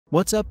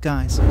What's up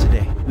guys?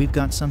 Today, we've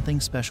got something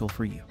special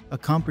for you. A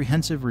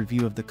comprehensive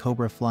review of the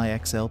Cobra Fly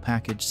XL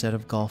package set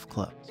of golf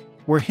clubs.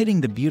 We're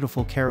hitting the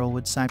beautiful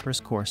Carrollwood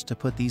Cypress course to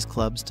put these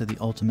clubs to the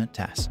ultimate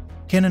test.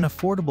 Can an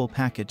affordable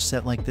package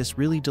set like this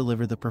really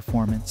deliver the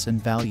performance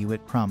and value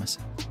it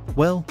promises?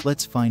 Well,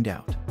 let's find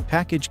out.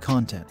 Package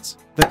contents.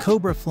 The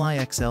Cobra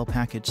Fly XL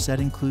package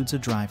set includes a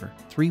driver,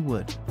 3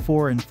 wood,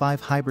 4 and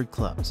 5 hybrid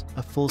clubs,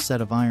 a full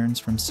set of irons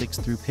from 6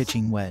 through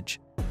pitching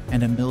wedge,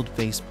 and a milled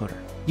face putter.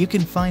 You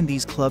can find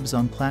these clubs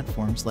on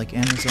platforms like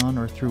Amazon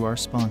or through our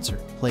sponsor,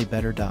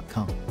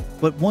 playbetter.com.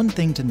 But one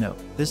thing to note,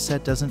 this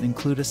set doesn't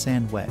include a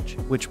sand wedge,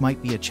 which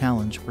might be a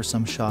challenge for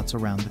some shots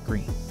around the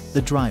green.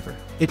 The driver.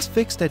 It's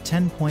fixed at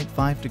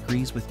 10.5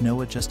 degrees with no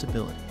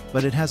adjustability,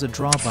 but it has a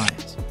draw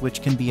bias,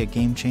 which can be a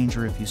game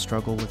changer if you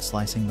struggle with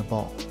slicing the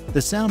ball.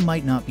 The sound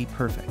might not be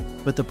perfect,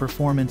 but the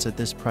performance at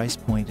this price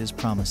point is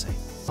promising.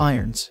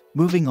 Irons.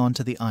 Moving on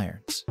to the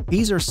irons.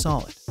 These are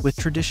solid, with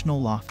traditional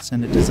lofts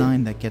and a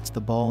design that gets the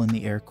ball in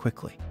the air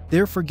quickly.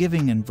 They're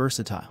forgiving and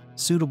versatile,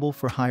 suitable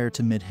for higher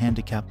to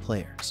mid-handicap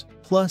players.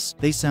 Plus,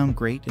 they sound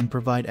great and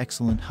provide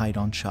excellent height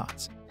on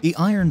shots. The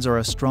irons are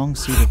a strong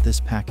suit of this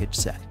package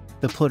set.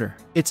 The putter.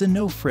 It's a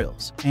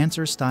no-frills,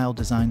 Anser-style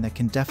design that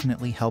can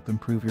definitely help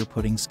improve your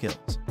putting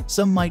skills.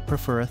 Some might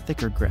prefer a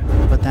thicker grip,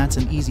 but that's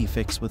an easy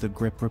fix with a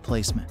grip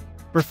replacement.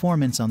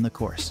 Performance on the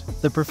course.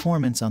 The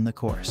performance on the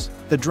course.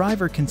 The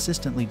driver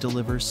consistently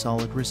delivers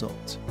solid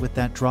results, with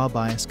that draw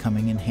bias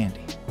coming in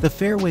handy. The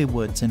fairway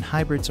woods and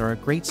hybrids are a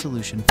great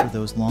solution for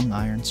those long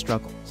iron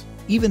struggles.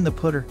 Even the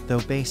putter, though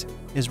basic,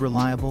 is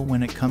reliable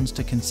when it comes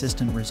to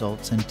consistent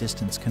results and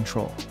distance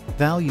control.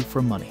 Value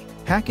for money.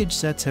 Package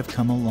sets have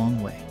come a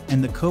long way,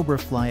 and the Cobra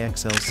Fly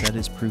XL set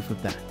is proof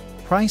of that.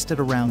 Priced at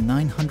around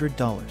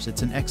 $900,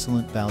 it's an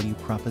excellent value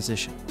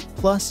proposition.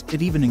 Plus,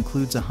 it even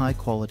includes a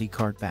high-quality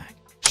card bag.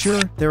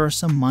 Sure, there are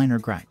some minor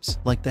gripes,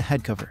 like the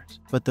head covers,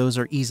 but those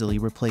are easily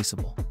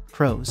replaceable.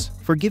 Pros.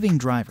 Forgiving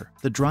driver.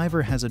 The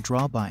driver has a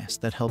draw bias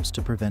that helps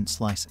to prevent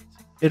slicing.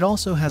 It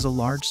also has a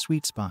large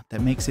sweet spot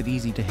that makes it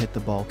easy to hit the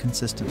ball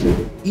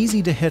consistently.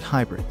 Easy to hit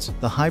hybrids.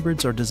 The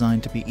hybrids are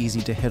designed to be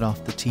easy to hit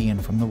off the tee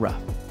and from the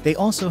rough. They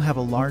also have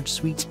a large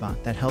sweet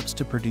spot that helps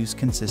to produce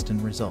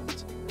consistent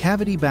results.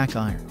 Cavity back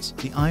irons.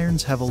 The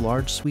irons have a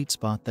large sweet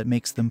spot that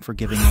makes them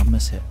forgiving on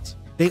mishits.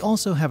 They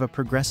also have a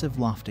progressive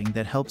lofting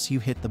that helps you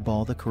hit the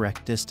ball the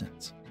correct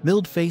distance.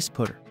 Milled face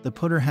putter. The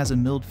putter has a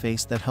milled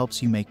face that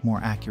helps you make more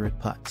accurate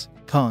putts.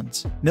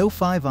 Cons. No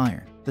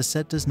 5-iron. The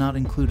set does not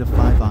include a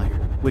 5-iron,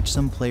 which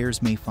some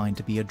players may find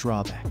to be a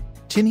drawback.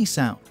 Tinny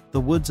sound. The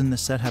woods in the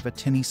set have a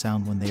tinny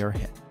sound when they are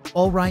hit.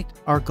 Alright,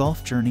 our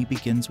golf journey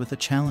begins with a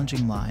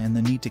challenging lie and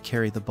the need to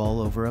carry the ball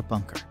over a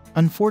bunker.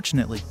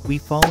 Unfortunately, we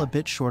fall a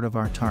bit short of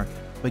our target,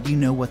 but you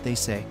know what they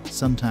say,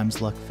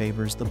 sometimes luck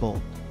favors the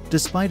bold.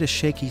 Despite a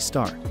shaky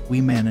start,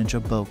 we manage a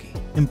bogey.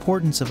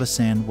 Importance of a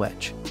sand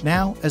wedge.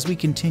 Now, as we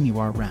continue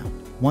our round,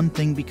 one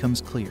thing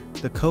becomes clear.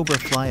 The Cobra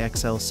Fly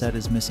XL set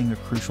is missing a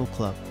crucial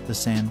club, the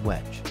sand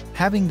wedge.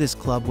 Having this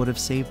club would have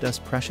saved us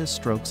precious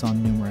strokes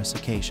on numerous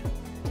occasions.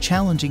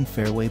 Challenging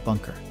fairway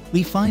bunker.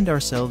 We find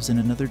ourselves in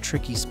another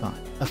tricky spot,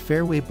 a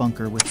fairway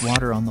bunker with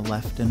water on the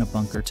left and a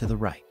bunker to the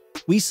right.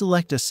 We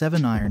select a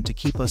 7-iron to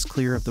keep us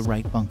clear of the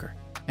right bunker,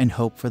 and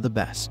hope for the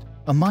best.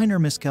 A minor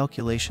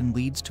miscalculation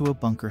leads to a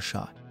bunker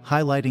shot,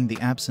 highlighting the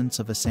absence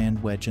of a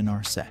sand wedge in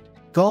our set.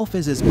 Golf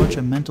is as much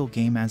a mental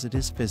game as it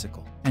is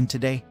physical, and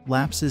today,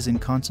 lapses in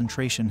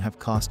concentration have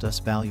cost us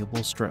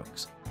valuable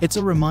strokes. It's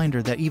a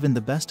reminder that even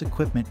the best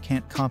equipment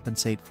can't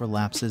compensate for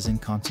lapses in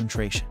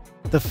concentration.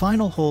 The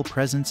final hole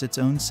presents its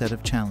own set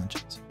of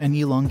challenges, an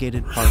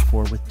elongated par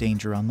 4 with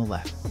danger on the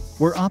left.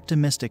 We're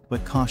optimistic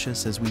but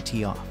cautious as we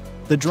tee off.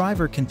 The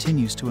driver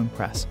continues to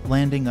impress,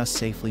 landing us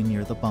safely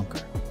near the bunker.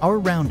 Our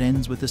round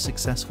ends with a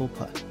successful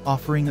putt,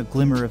 offering a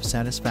glimmer of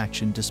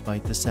satisfaction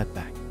despite the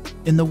setback.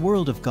 In the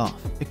world of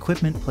golf,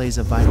 equipment plays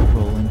a vital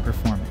role in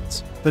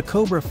performance. The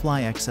Cobra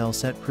Fly XL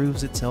set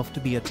proves itself to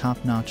be a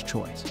top-notch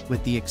choice,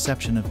 with the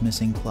exception of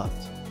missing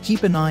clubs.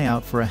 Keep an eye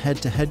out for a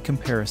head-to-head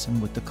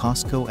comparison with the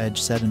Costco Edge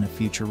set in a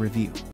future review.